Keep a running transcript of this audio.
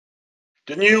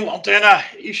The new antenna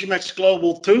IsoMatch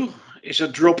Global 2 is a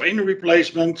drop-in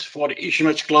replacement for the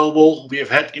IsoMatch Global we have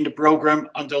had in the program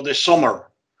until this summer.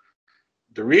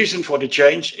 The reason for the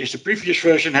change is the previous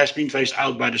version has been phased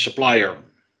out by the supplier.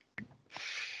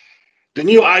 The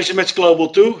new IsoMatch Global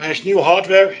 2 has new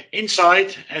hardware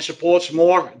inside and supports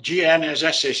more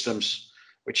GNSS systems,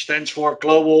 which stands for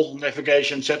Global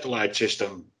Navigation Satellite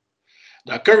System.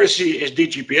 The accuracy is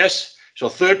DGPS, so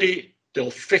 30 till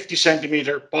 50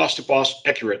 centimeter pass-to-pass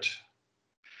accurate.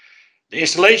 The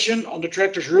installation on the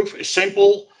tractor's roof is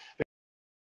simple,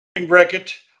 with a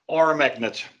bracket or a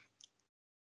magnet.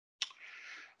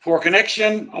 For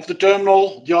connection of the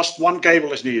terminal, just one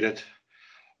cable is needed.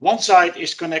 One side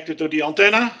is connected to the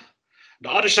antenna.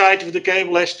 The other side of the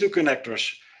cable has two connectors.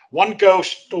 One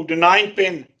goes to the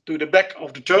 9-pin to the back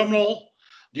of the terminal.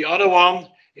 The other one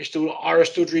is to the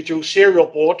RS-232 serial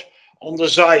port on the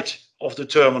side of the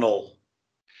terminal.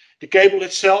 The cable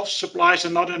itself supplies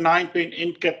another 9-pin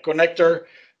in-cap connector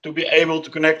to be able to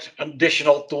connect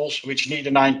additional tools which need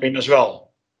a 9-pin as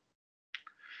well.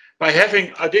 By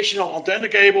having additional antenna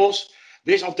cables,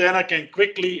 this antenna can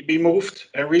quickly be moved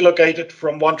and relocated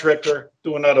from one tractor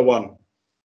to another one.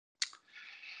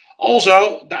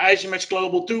 Also, the IsoMatch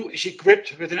Global 2 is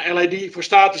equipped with an LED for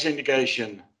status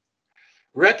indication.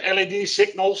 Red LED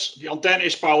signals the antenna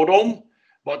is powered on,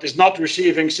 but is not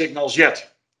receiving signals yet.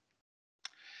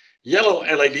 Yellow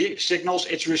LED signals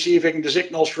it's receiving the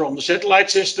signals from the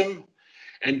satellite system,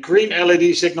 and green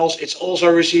LED signals it's also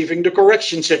receiving the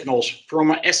correction signals from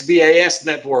a SBAS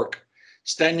network,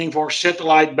 standing for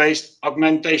Satellite-Based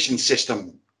Augmentation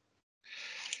System.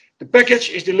 The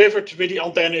package is delivered with the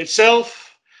antenna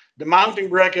itself, the mounting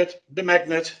bracket, the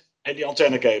magnet and the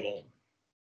antenna cable.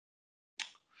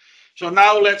 So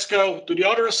now let's go to the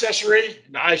other accessory,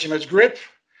 the IsoMatch Grip.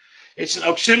 It's an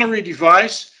auxiliary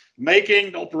device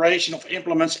making the operation of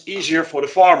implements easier for the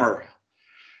farmer.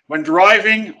 When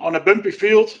driving on a bumpy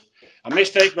field, a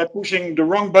mistake by pushing the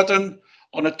wrong button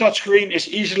on a touchscreen is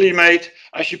easily made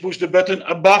as you push the button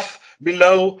above,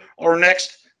 below or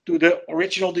next to the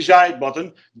original desired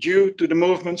button due to the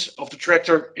movements of the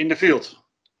tractor in the field.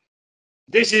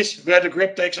 This is where the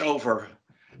grip takes over.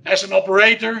 As an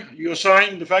operator, you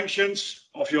assign the functions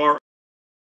of your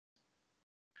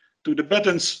to the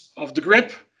buttons of the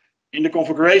grip in the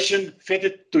configuration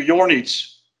fitted to your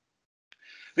needs.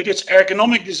 With its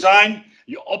ergonomic design,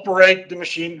 you operate the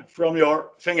machine from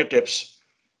your fingertips.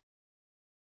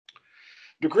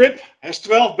 The grip has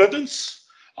 12 buttons,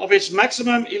 of which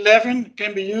maximum 11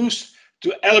 can be used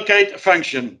to allocate a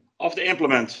function of the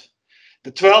implement.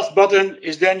 The 12th button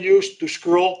is then used to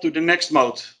scroll to the next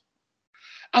mode.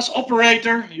 As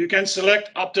operator, you can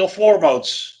select up till 4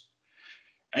 modes,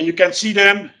 and you can see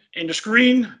them in the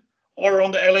screen or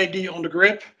on the LED on the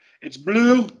grip. It's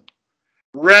blue,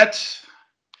 red,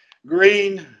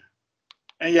 green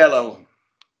and yellow.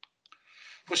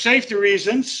 For safety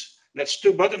reasons, that's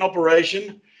 2-button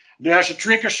operation, there's a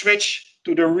trigger switch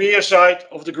to the rear side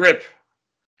of the grip.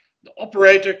 The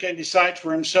operator can decide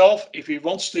for himself if he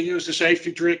wants to use the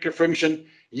safety trigger function,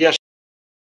 yes,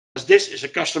 as this is a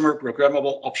customer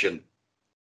programmable option.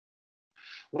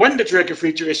 When the trigger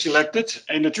feature is selected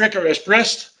and the trigger is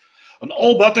pressed, on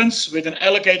all buttons with an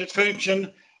allocated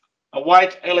function, a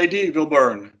white LED will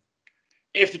burn.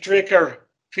 If the trigger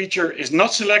feature is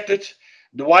not selected,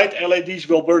 the white LEDs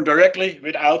will burn directly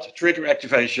without trigger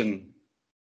activation.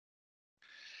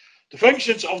 The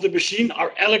functions of the machine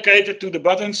are allocated to the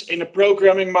buttons in a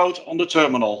programming mode on the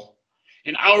terminal.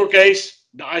 In our case,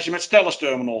 the IsoMatch Tellus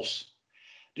terminals.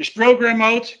 This program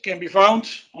mode can be found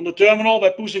on the terminal by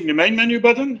pushing the main menu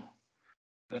button.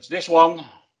 That's this one.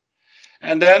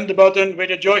 And then the button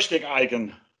with a joystick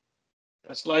icon.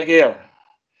 That's like here.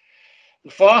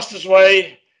 The fastest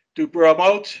way to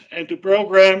promote and to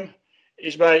program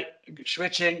is by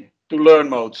switching to learn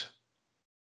mode.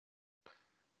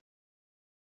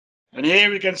 And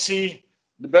here we can see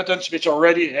the buttons which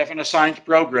already have an assigned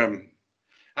program.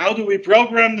 How do we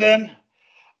program them?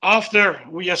 After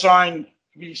we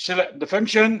select the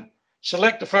function,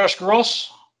 select the first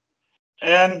cross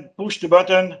and push the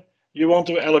button you want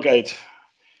to allocate.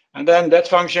 And then that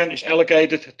function is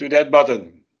allocated to that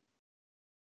button.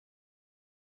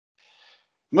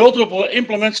 Multiple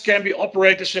implements can be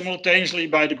operated simultaneously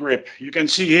by the grip. You can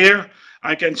see here,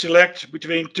 I can select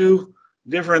between 2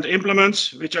 different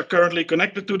implements which are currently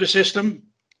connected to the system.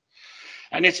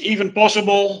 And it's even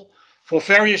possible for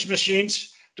various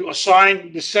machines to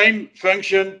assign the same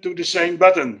function to the same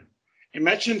button.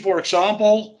 Imagine, for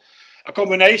example, a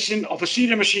combination of a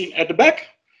seeder machine at the back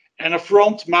and a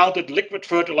front-mounted liquid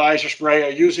fertilizer sprayer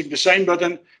using the same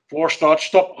button for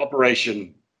start-stop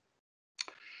operation.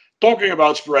 Talking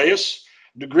about sprayers,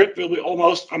 the grip will be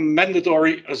almost a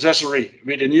mandatory accessory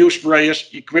with the new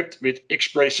sprayers equipped with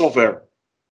X-Spray software.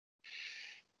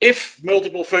 If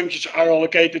multiple functions are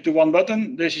allocated to one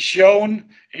button, this is shown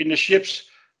in the ship's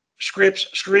scripts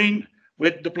screen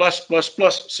with the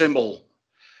 +++ symbol.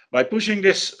 By pushing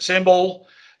this symbol,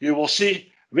 you will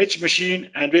see which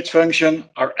machine and which function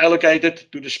are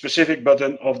allocated to the specific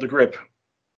button of the grip.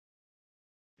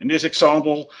 In this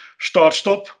example,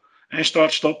 start-stop and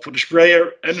start-stop for the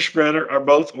sprayer and the spreader are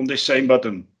both on this same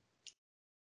button.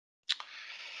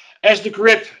 As the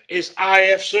grip is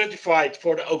IF certified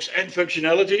for the AuxN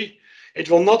functionality, it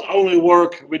will not only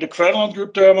work with the Kverneland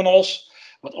group terminals,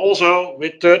 but also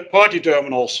with third-party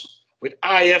terminals with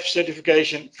IF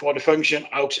certification for the function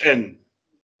AuxN.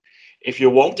 If you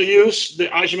want to use the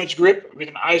IsoMatch Grip with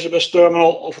an IsoBus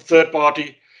terminal of a third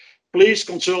party, please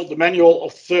consult the manual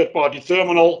of the third-party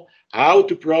terminal how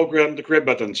to program the grip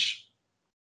buttons.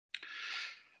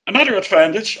 Another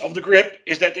advantage of the grip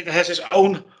is that it has its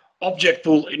own object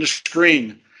pool in the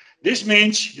screen. This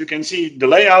means you can see the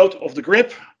layout of the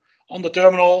grip on the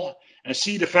terminal and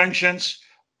see the functions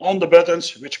on the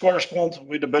buttons which correspond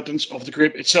with the buttons of the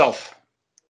grip itself.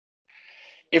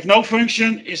 If no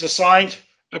function is assigned,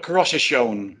 a cross is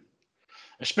shown.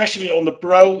 Especially on the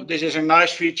Pro, this is a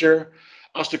nice feature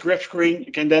as the grip screen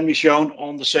can then be shown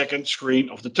on the second screen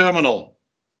of the terminal.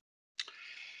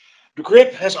 The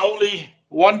grip has only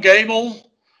one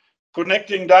cable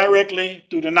connecting directly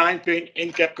to the 9-pin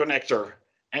in-cap connector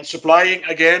and supplying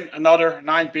again another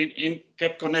 9-pin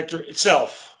in-cap connector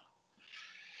itself.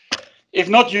 If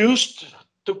not used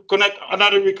to connect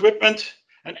another equipment,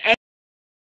 and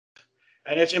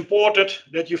it's important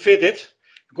that you fit it,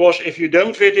 because if you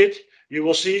don't fit it, you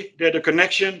will see that the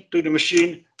connection to the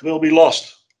machine will be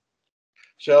lost.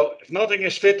 So if nothing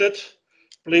is fitted,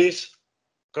 please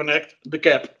connect the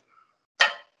cap.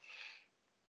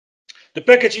 The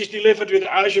package is delivered with the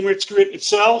IsoMatch Grip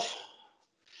itself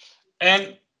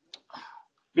and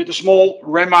with a small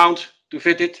ram mount to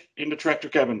fit it in the tractor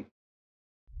cabin.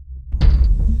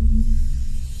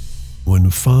 When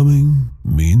farming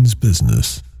means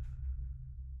business.